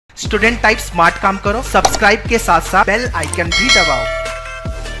Student type smart काम करो, subscribe के साथ साथ बेल आइकन भी दबाओ।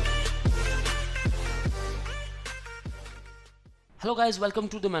 Hello guys,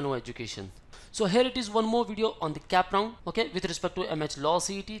 welcome to the Manu Education. So here it is one more video on the cap round, okay, with respect to MH Law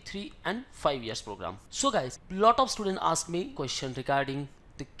CET 3 and 5 years program. So guys, lot of students ask me question regarding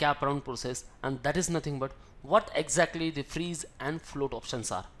the cap round process, and that is nothing but what exactly the freeze and float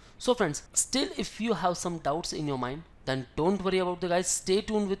options are. So friends, still if you have some doubts in your mind, then don't worry about the guys, stay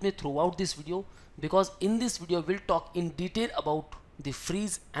tuned with me throughout this video, because in this video we'll talk in detail about the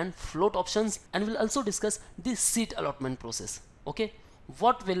freeze and float options, and we'll also discuss the seat allotment process. Okay,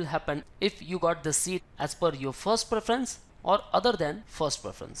 what will happen if you got the seat as per your first preference or other than first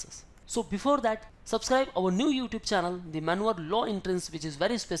preferences. So before that, subscribe our new YouTube channel, the Manual Law Entrance, which is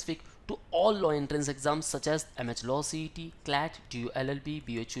very specific to all law entrance exams such as MH Law CET, CLAT, DU LLB,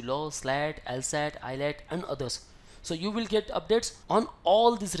 BHU Law, SLAT, LSAT, ILAT and others. So you will get updates on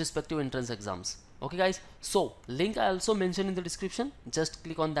all these respective entrance exams. Okay guys, so link I also mentioned in the description. Just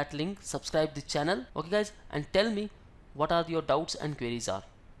click on that link, subscribe the channel. Okay guys, and tell me what are your doubts and queries are,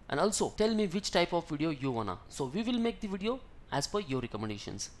 and also tell me which type of video you wanna, so we will make the video as per your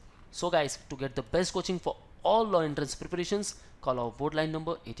recommendations. So guys, to get the best coaching for all law entrance preparations, call our board line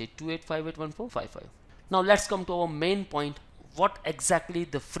number 8828581455. Now let's come to our main point, what exactly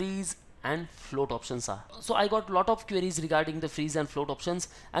the freeze and float options are. So I got lot of queries regarding the freeze and float options,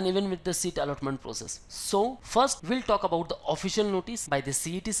 and even with the seat allotment process. So first we'll talk about the official notice by the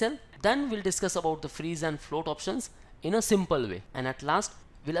CET cell, then we'll discuss about the freeze and float options in a simple way, and at last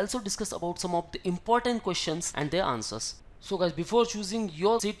we'll also discuss about some of the important questions and their answers. So guys, before choosing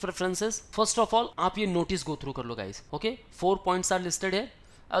your seat preferences, first of all आप ये notice go through कर लो guys. Okay, 4 points are listed here.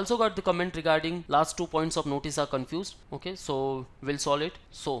 I also got the comment regarding last 2 points of notice are confused. Okay, so we'll solve it.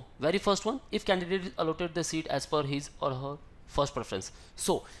 So very first one, if candidate is allotted the seat as per his or her first preference.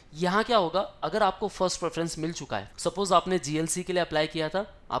 सो यहाँ क्या होगा, अगर आपको first preference मिल चुका है, suppose आपने GLC के लिए अप्लाई किया था,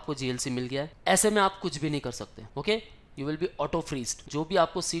 आपको जीएलसी मिल गया है, ऐसे में आप कुछ भी नहीं कर सकते. Okay, you will be auto freezed. जो भी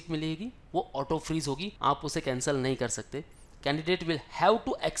आपको सीट मिलेगी वो ऑटो फ्रीज होगी, आप उसे कैंसिल नहीं कर सकते. Candidate will have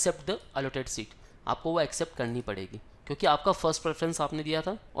to accept the allotted seat. आपको वो एक्सेप्ट करनी पड़ेगी क्योंकि आपका फर्स्ट प्रेफरेंस आपने दिया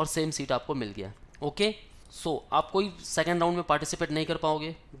था और सेम सीट आपको मिल गया. ओके, सो आप कोई सेकेंड राउंड में पार्टिसिपेट नहीं कर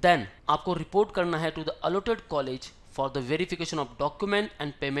पाओगे. देन आपको रिपोर्ट करना है to the allotted college for the verification of document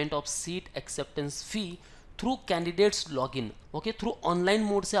and payment of seat acceptance fee through candidates login. Okay, through online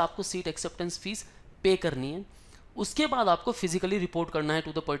mode से आपको seat acceptance fees पे करनी है. उसके बाद आपको फिजिकली रिपोर्ट करना है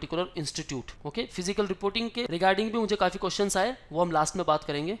to the particular institute. Okay, physical reporting के रिगार्डिंग भी मुझे काफ़ी क्वेश्चंस आए, वो हम लास्ट में बात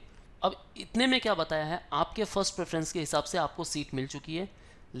करेंगे. अब इतने में क्या बताया है, आपके फर्स्ट प्रेफरेंस के हिसाब से आपको सीट मिल चुकी है,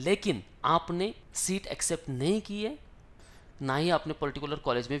 लेकिन आपने सीट एक्सेप्ट नहीं की है, ना ही आपने पर्टिकुलर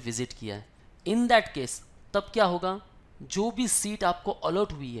कॉलेज में विजिट किया है. इन दैट केस तब क्या होगा, जो भी सीट आपको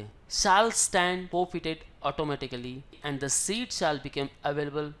अलॉट हुई है शैल stand forfeited automatically and the seat shall become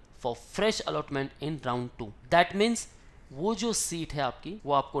available for fresh allotment in round 2. That means वो जो सीट है आपकी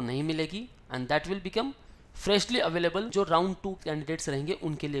वो आपको नहीं मिलेगी, and that will become freshly available, जो राउंड 2 कैंडिडेट्स रहेंगे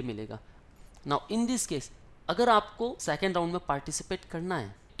उनके लिए मिलेगा. नाउ इन दिस केस अगर आपको सेकेंड राउंड में पार्टिसिपेट करना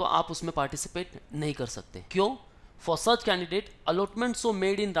है तो आप उसमें पार्टिसिपेट नहीं कर सकते. क्यों? For such candidate allotment so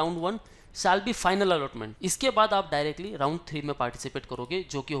made in round 1 shall be final allotment. इसके बाद आप डायरेक्टली राउंड 3 में पार्टिसिपेट करोगे,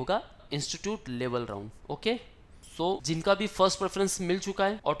 जो कि होगा इंस्टीट्यूट लेवल राउंड. ओके, सो जिनका भी फर्स्ट प्रेफरेंस मिल चुका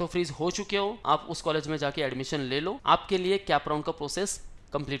है, ऑटो फ्रीज हो चुके हो, आप उस कॉलेज में जाके एडमिशन ले लो, आपके लिए कैप राउंड का प्रोसेस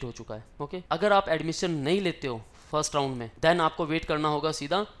कंप्लीट हो चुका है. ओके, अगर आप एडमिशन नहीं लेते हो फर्स्ट राउंड में, देन आपको वेट करना होगा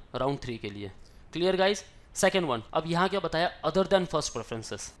सीधा राउंड 3 के लिए. Clear guys? सेकेंड वन, अब यहाँ क्या बताया, अदर देन फर्स्ट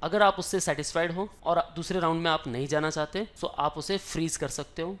प्रेफरेंसेस. अगर आप उससे सेटिस्फाइड हो और दूसरे राउंड में आप नहीं जाना चाहते, तो आप उसे फ्रीज कर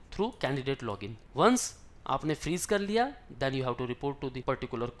सकते हो थ्रू कैंडिडेट लॉगिन. वंस आपने फ्रीज कर लिया, then you have to report to the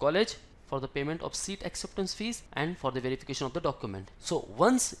particular college for the payment of seat acceptance fees and for the verification of the document. So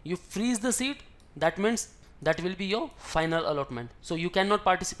once you freeze the seat, that means that will be your final allotment. So you cannot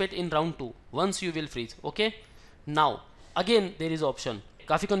participate in round 2 once you will freeze. Okay, now again there is option.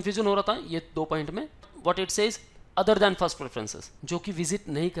 काफ़ी confusion हो रहा था ये 2 point में. What it says, other than first preferences, जो कि visit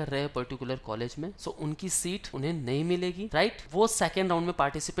नहीं कर रहे हैं पर्टिकुलर कॉलेज में, सो उनकी सीट उन्हें नहीं मिलेगी. राइट, वो सेकेंड राउंड में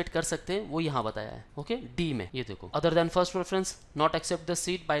पार्टिसिपेट कर सकते हैं, वो यहाँ बताया है. ओके, डी में ये देखो, other than first preference not accept the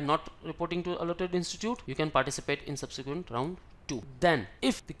seat bye not reporting to allotted institute, you can participate in subsequent round 2. Then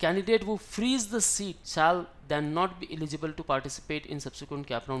if the candidate who frees the seat shall then not be eligible to participate in subsequent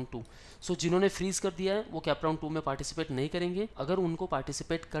cap round 2. So जिन्होंने freeze कर दिया है वो cap round 2 में participate नहीं करेंगे. अगर उनको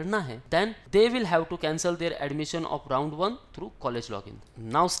पार्टिसिपेट करना है, then they will have to cancel their admission of round 1 through college login.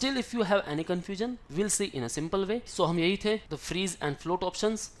 Now still if you have any confusion, we'll see in a simple way. So हम यही थे the freeze and float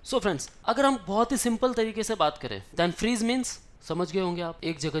options. So friends, अगर हम बहुत ही simple तरीके से बात करें, then freeze means समझ गए होंगे आप,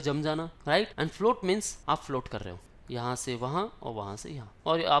 एक जगह जम जाना, राइट। एंड फ्लोट मीन्स आप फ्लोट कर रहे हो यहाँ से वहाँ और वहाँ से यहाँ,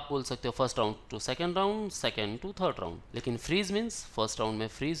 और आप बोल सकते हो first round to second round, second to third round. लेकिन फ्रीज मीन्स फर्स्ट राउंड में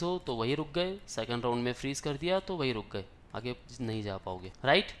फ्रीज हो तो वही रुक गए, सेकंड राउंड में फ्रीज कर दिया तो वही रुक गए, आगे नहीं जा पाओगे,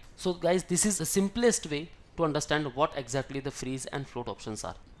 right. So guys this is the simplest way to understand what exactly the freeze and float options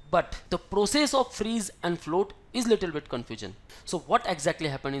are. But the process of freeze and float is little bit confusion. So what exactly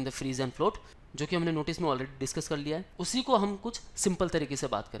happened in the freeze and float, जो कि हमने notice में already discuss कर लिया है, उसी को हम कुछ सिंपल तरीके से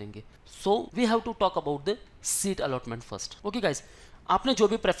बात करेंगे। So we have to talk about the seat allotment first. Okay guys, आपने जो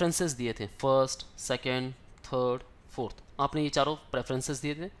भी प्रेफरेंसेस दिए थे, फर्स्ट, सेकेंड, थर्ड, फोर्थ, आपने ये चारों प्रेफरेंसेस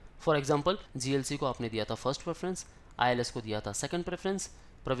दिए थे। फॉर एग्जाम्पल GLC को आपने दिया था फर्स्ट प्रेफरेंस, ILS को दिया था सेकेंड प्रेफरेंस,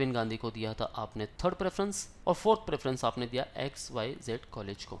 प्रवीण गांधी को दिया था आपने थर्ड प्रेफरेंस, और फोर्थ प्रेफरेंस आपने दिया XYZ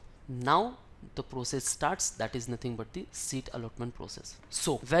कॉलेज को। Now the process starts, that is nothing but the seat allotment process.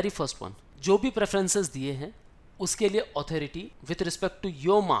 So very first one, जो भी प्रेफरेंसेस दिए हैं उसके लिए authority with respect to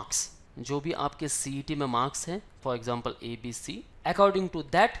your marks, जो भी आपके CET में मार्क्स हैं, for example ABC, according to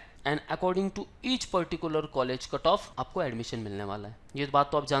that and according to each particular college cut off आपको एडमिशन मिलने वाला है। ये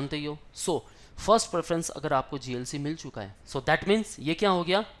बात तो आप जानते ही हो। सो फर्स्ट प्रेफरेंस अगर आपको GLC मिल चुका है, सो दैट मीन्स ये क्या हो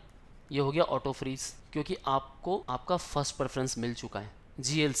गया, ये हो गया ऑटो फ्रीज, क्योंकि आपको आपका फर्स्ट प्रेफरेंस मिल चुका है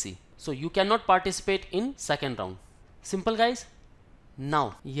GLC। So you can not participate in second round. Simple guys.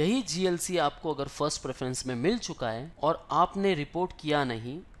 Now यही GLC आपको अगर फर्स्ट प्रेफरेंस में मिल चुका है और आपने रिपोर्ट किया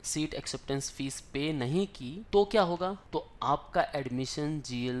नहीं, सीट एक्सेप्टेंस फीस पे नहीं की, तो क्या होगा, तो आपका एडमिशन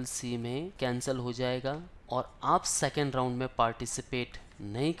GLC में कैंसिल हो जाएगा और आप सेकेंड राउंड में पार्टिसिपेट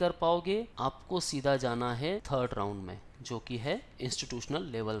नहीं कर पाओगे। आपको सीधा जाना है थर्ड राउंड में, जो कि है institutional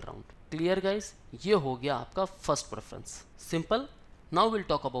level round. Clear guys, ये हो गया आपका first preference. Simple. Now will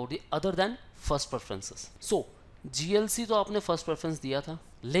talk about the other than first preferences. So GLC तो आपने फर्स्ट प्रेफरेंस दिया था,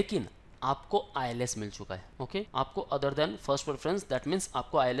 लेकिन आपको ILS मिल चुका है। ओके, आपको other than first preference, that means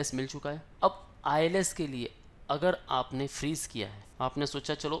आपको ILS मिल चुका है। अब ILS के लिए अगर आपने फ्रीज किया है, आपने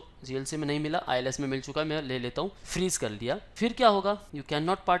सोचा चलो GLC में नहीं मिला, ILS में मिल चुका है, मैं ले लेता हूँ, फ्रीज कर लिया, फिर क्या होगा, you can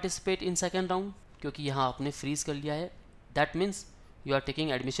not participate in second round, क्योंकि यहाँ आपने फ्रीज कर लिया है। That means you are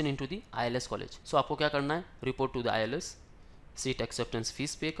taking admission in to the ILS college. सो आपको क्या करना है, report to the ILS, seat acceptance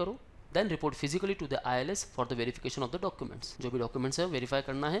fees पे करो, then report physically to the ILS for the verification of the documents. जो भी डॉक्यूमेंट्स है verify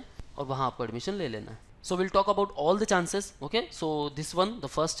करना है और वहाँ आपको एडमिशन ले लेना है। So will talk about all the chances. Okay, so this one the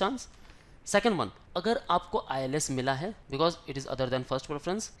first chance. Second one, अगर आपको ILS मिला है, because it is other than first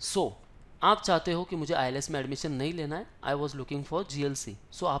preference, सो आप चाहते हो कि मुझे ILS में एडमिशन नहीं लेना है, I was looking for GLC,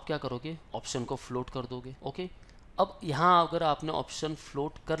 सो आप क्या करोगे, ऑप्शन को फ्लोट कर दोगे। ओके, अब यहाँ अगर आपने ऑप्शन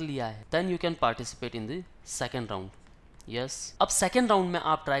फ्लोट कर लिया है, then you can participate in the second round. Yes, अब सेकेंड राउंड में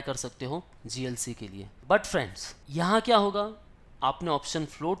आप ट्राई कर सकते हो GLC के लिए। बट फ्रेंड्स, यहाँ क्या होगा, आपने ऑप्शन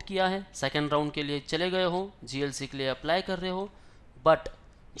फ्लोट किया है, सेकेंड राउंड के लिए चले गए हो, GLC के लिए अप्लाई कर रहे हो, बट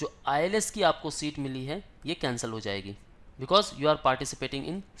जो ILS की आपको सीट मिली है ये कैंसिल हो जाएगी, because you are participating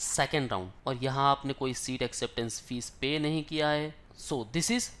in second round और यहाँ आपने कोई सीट एक्सेप्टेंस फीस पे नहीं किया है। So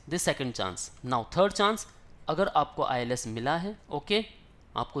this is the second chance. Now third chance, अगर आपको ILS मिला है, ओके,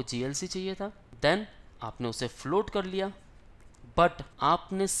 आपको GLC चाहिए था, देन आपने उसे फ्लोट कर लिया, बट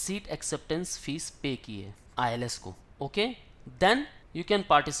आपने सीट एक्सेप्टेंस फीस पे की है ILS को, okay, then you can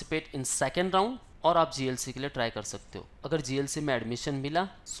participate in second round और आप GLC के लिए ट्राई कर सकते हो। अगर GLC में एडमिशन मिला,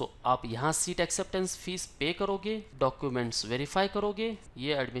 सो आप यहाँ सीट एक्सेप्टेंस फीस पे करोगे, डॉक्यूमेंट्स वेरीफाई करोगे,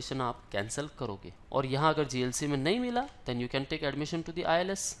 ये एडमिशन आप कैंसिल करोगे। और यहाँ अगर GLC में नहीं मिला, then you can take admission to the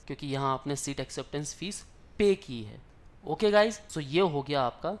ILS, क्योंकि यहाँ आपने सीट एक्सेप्टेंस फीस पे की है। ओके गाइज, सो ये हो गया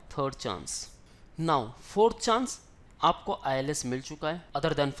आपका third chance. Now fourth chance, आपको ILS मिल चुका है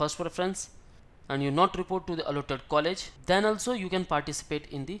other than first preference and you not report to the allotted college, then also you can participate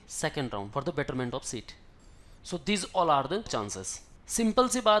in the second round for the betterment of seat. So these all are the chances. Simple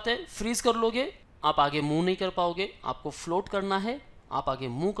सी बात है, freeze कर लोगे आप आगे move नहीं कर पाओगे, आपको फ्लोट करना है आप आगे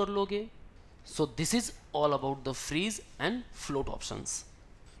मूव कर लोगे। So this is all about the freeze and float options.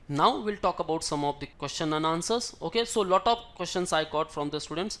 Now we'll talk about some of the question and answers. Okay, so lot of questions I got from the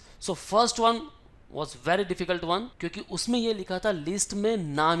students. So first one was very difficult one, क्योंकि उसमें ये लिखा था list में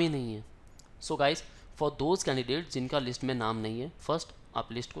नाम ही नहीं है। So guys, for those candidate जिनका लिस्ट में नाम नहीं है, फर्स्ट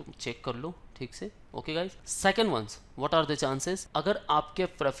आप लिस्ट को चेक कर लो ठीक से। Okay guys, second once, what are the chances, अगर आपके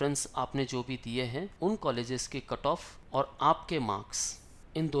प्रेफरेंस आपने जो भी दिए हैं उन कॉलेजेस के कट ऑफ और आपके मार्क्स,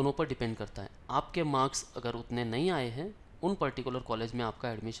 इन दोनों पर डिपेंड करता है। आपके मार्क्स अगर उतने नहीं आए हैं, उन पर्टिकुलर कॉलेज में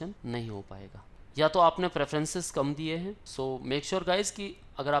आपका एडमिशन नहीं हो पाएगा, या तो आपने प्रेफरेंसेस कम दिए हैं। सो मेक श्योर गाइज कि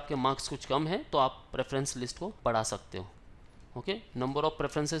अगर आपके मार्क्स कुछ कम है तो आप प्रेफरेंस लिस्ट को बढ़ा सकते हो। Okay, number of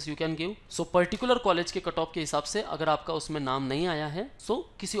preferences you can give. So particular college के कट ऑफ के हिसाब से अगर आपका उसमें नाम नहीं आया है सो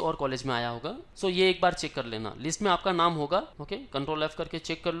किसी और कॉलेज में आया होगा। सो ये एक बार चेक कर लेना, लिस्ट में आपका नाम होगा, ओके, कंट्रोल F करके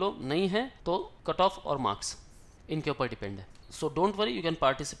चेक कर लो, नहीं है तो कट ऑफ और मार्क्स इनके ऊपर डिपेंड है। So don't worry, you can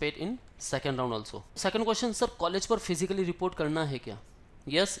participate in second round also. Second question, sir college पर फिजिकली रिपोर्ट करना है क्या?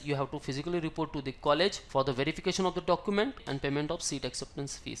 Yes, you have to physically report to the college for the verification of the document and payment of seat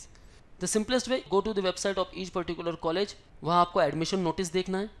acceptance fees. The simplest way, go to the website of each particular college. वहाँ आपको admission notice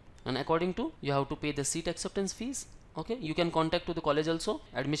देखना है and according to you have to pay the seat acceptance fees. Okay, you can contact to the college also.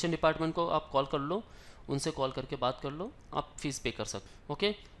 Admission department को आप call कर लो, उनसे call करके बात कर लो, आप फीस पे कर सकते।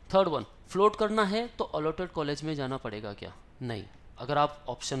 ओके, थर्ड वन, फ्लोट करना है तो अलॉटेड कॉलेज में जाना पड़ेगा क्या? नहीं, अगर आप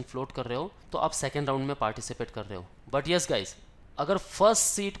ऑप्शन फ्लोट कर रहे हो तो आप सेकेंड राउंड में पार्टिसिपेट कर रहे हो। बट यस गाइज, अगर फर्स्ट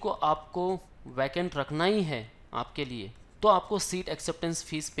सीट को आपको वैकेंट रखना ही है आपके लिए तो आपको सीट एक्सेप्टेंस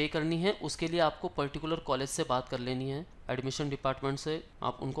फीस पे करनी है। उसके लिए आपको पर्टिकुलर कॉलेज से बात कर लेनी है, एडमिशन डिपार्टमेंट से,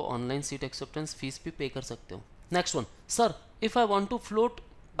 आप उनको ऑनलाइन सीट एक्सेप्टेंस फीस भी पे कर सकते हो। Next one, sir if I want to float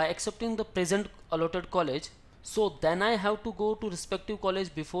bye accepting the present allotted college so then I have to go to respective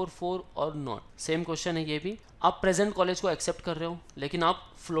college before 4 और नॉट? सेम क्वेश्चन है ये भी। आप प्रेजेंट कॉलेज को एक्सेप्ट कर रहे हो लेकिन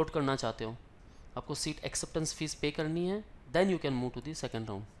आप फ्लोट करना चाहते हो, आपको सीट एक्सेप्टेंस फीस पे करनी है, then you can move to the second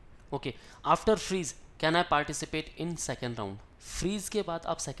round. Okay, after freeze can I participate in second round? freeze के बाद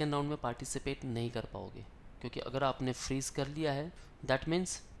आप second round में participate नहीं कर पाओगे, क्योंकि अगर आपने freeze कर लिया है that means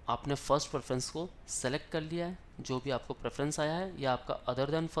आपने first preference को select कर लिया है, जो भी आपको preference आया है या आपका other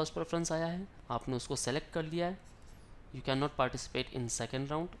than first preference आया है आपने उसको select कर लिया है, you cannot participate in second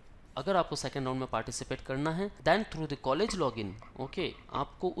round. अगर आपको सेकेंड राउंड में पार्टिसिपेट करना है then through the college login, okay,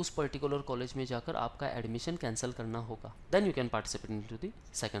 आपको उस पर्टिकुलर कॉलेज में जाकर आपका एडमिशन कैंसिल करना होगा, then you can participate into the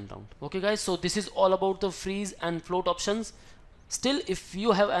second round. Okay guys, so this is all about the freeze and float options. Still, if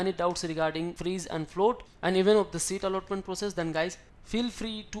you have any doubts regarding freeze and float and even of the seat allotment process, then guys feel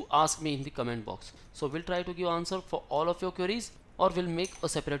free to ask me in the comment box. So we'll try to give answer for all of your queries, or we'll make a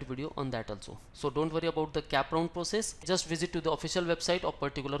separate video on that also. So don't worry about the cap round process. Just visit to the official website of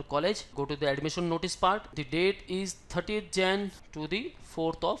particular college. Go to the admission notice part. The date is 30th Jan to the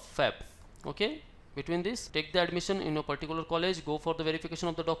 4th of Feb. Okay. Between this, take the admission in your particular college. Go for the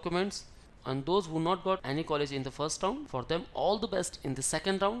verification of the documents. And those who not got any college in the first round, for them all the best in the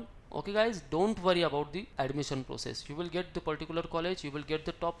second round. Okay guys, don't worry about the admission process. You will get the particular college, you will get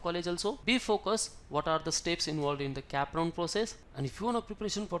the top college also. Be focused what are the steps involved in the cap round process. And if you want a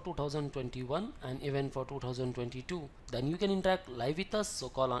preparation for 2021 and even for 2022, then you can interact live with us.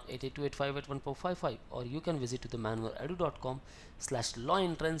 So call on 8828581455, or you can visit to the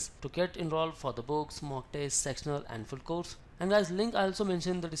manualedu.com/law-entrance to get enrolled for the books, mock tests, sectional and full course. And guys, link I also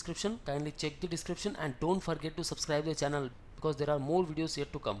mentioned in the description. Kindly check the description and don't forget to subscribe the channel, because there are more videos yet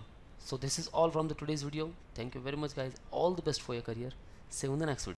to come. So this is all from the today's video. Thank you very much guys. All the best for your career. See you in the next video.